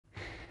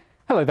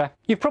Hello there.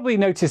 You've probably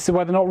noticed the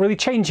weather not really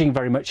changing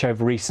very much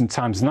over recent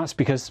times, and that's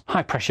because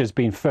high pressure has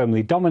been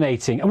firmly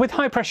dominating. And with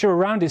high pressure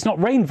around, it's not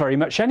rained very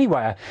much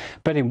anywhere.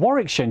 But in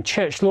Warwickshire and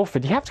Church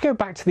Lawford, you have to go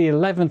back to the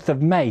 11th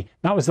of May.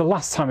 That was the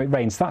last time it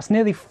rained, so that's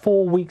nearly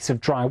 4 weeks of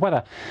dry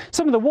weather.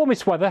 Some of the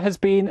warmest weather has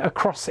been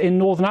across in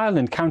Northern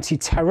Ireland, County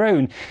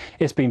Tyrone.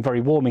 It's been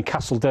very warm in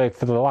Castlederg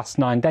for the last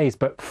 9 days,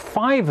 but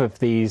 5 of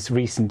these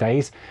recent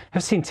days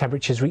have seen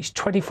temperatures reach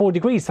 24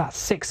 degrees. That's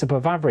 6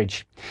 above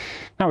average.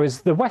 Now, it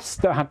was the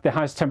west that had the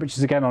highest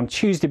temperatures again on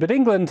Tuesday, but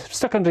England,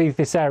 stuck underneath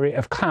this area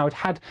of cloud,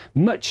 had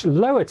much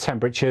lower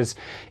temperatures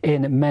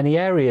in many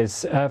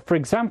areas. For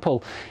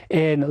example,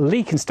 in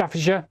Leek in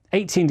Staffordshire,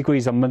 18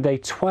 degrees on Monday,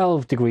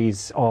 12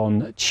 degrees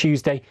on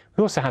Tuesday.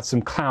 We also had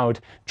some cloud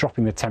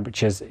dropping the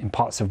temperatures in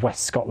parts of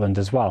West Scotland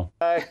as well.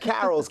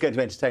 Carol's going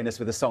to entertain us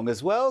with a song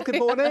as well. Good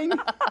morning.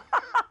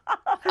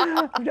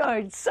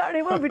 No,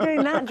 certainly won't be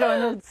doing that,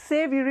 John. I'll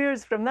save your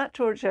ears from that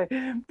torture.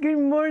 Good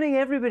morning,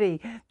 everybody.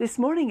 This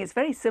morning it's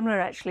very similar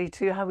actually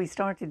to how we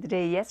started the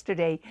day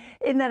yesterday,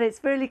 in that it's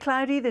fairly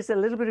cloudy. There's a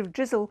little bit of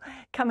drizzle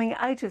coming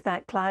out of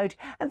that cloud,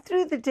 and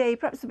through the day,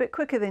 perhaps a bit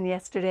quicker than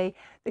yesterday,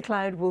 the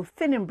cloud will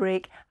thin and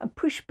break and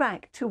push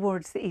back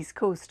towards the east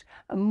coast,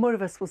 and more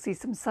of us will see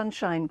some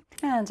sunshine.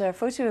 And our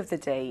photo of the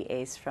day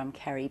is from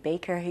Kerry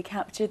Baker, who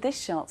captured this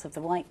shot of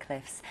the White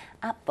Cliffs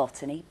at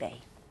Botany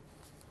Bay.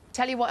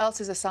 Tell you what else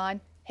is a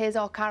sign. Here's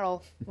our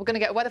Carol. We're going to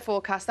get a weather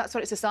forecast. That's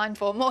what it's a sign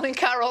for. Morning,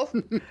 Carol.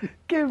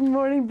 Good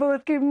morning,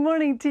 both. Good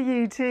morning to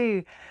you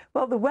too.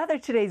 Well, the weather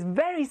today is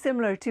very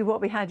similar to what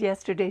we had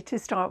yesterday to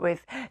start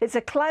with. It's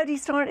a cloudy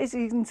start, as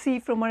you can see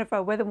from one of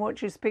our weather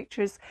watchers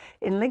pictures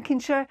in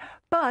Lincolnshire,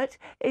 but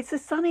it's a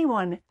sunny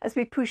one as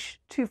we push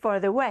too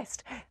farther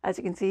west. As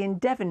you can see in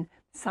Devon,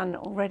 sun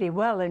already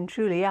well and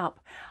truly up.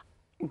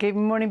 Good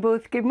morning,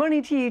 both. Good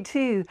morning to you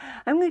too.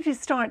 I'm going to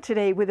start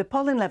today with the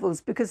pollen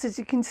levels because, as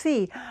you can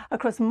see,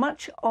 across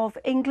much of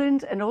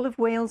England and all of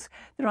Wales,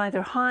 they're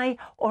either high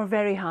or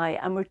very high,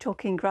 and we're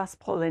talking grass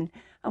pollen.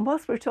 And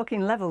whilst we're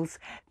talking levels,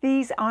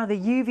 these are the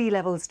UV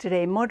levels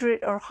today,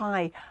 moderate or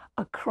high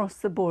across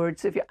the board.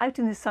 So if you're out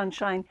in the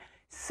sunshine,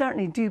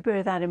 certainly do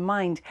bear that in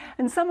mind.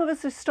 And some of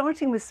us are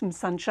starting with some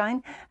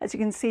sunshine, as you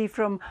can see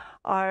from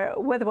our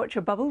Weather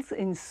Watcher bubbles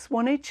in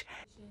Swanage.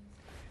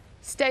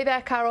 Stay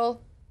there, Carol.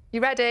 You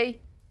ready?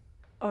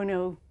 Oh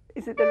no,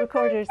 is it the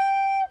recorders?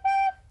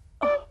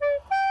 Oh.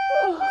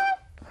 Oh.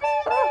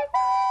 Oh.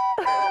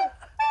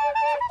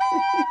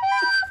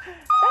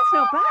 That's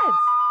not bad.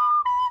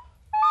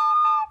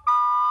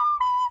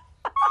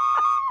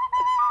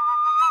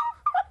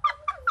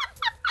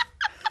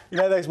 You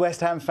know those West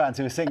Ham fans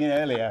who were singing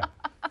earlier?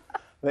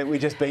 That we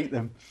just beat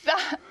them.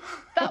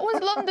 That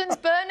was London's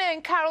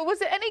Burning, Carol.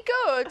 Was it any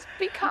good?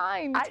 Be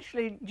kind.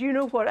 Actually, do you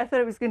know what? I thought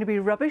it was going to be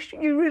rubbish.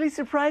 You really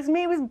surprised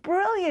me. It was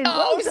brilliant.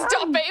 Oh, well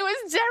stop it. It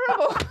was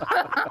terrible.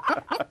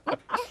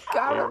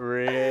 It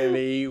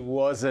really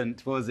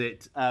wasn't, was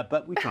it?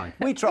 But we tried.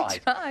 We tried.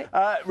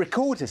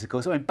 Recorders, of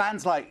course. I mean,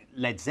 bands like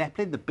Led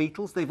Zeppelin, the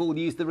Beatles, they've all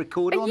used the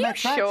recorder on their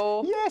tracks. Are you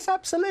sure? Yes,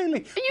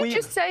 absolutely. Are you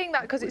just saying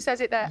that because it says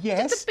it there?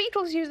 Yes. Did the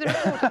Beatles use the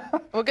recorder?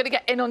 We're going to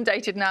get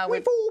inundated now.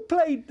 We've all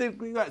played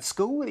at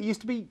school. It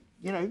used to be,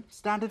 you know,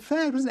 standard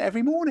fare, wasn't it,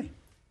 every morning?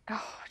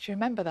 Oh, do you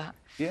remember that?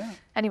 Yeah.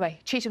 Anyway,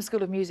 Cheetham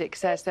School of Music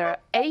says there are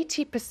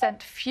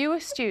 80%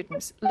 fewer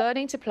students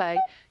learning to play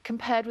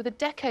compared with a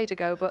decade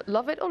ago, but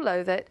love it or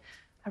loathe it,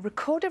 a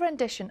recorded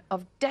rendition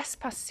of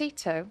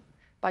Despacito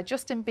by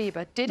Justin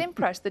Bieber did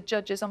impress the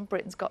judges on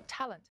Britain's Got Talent.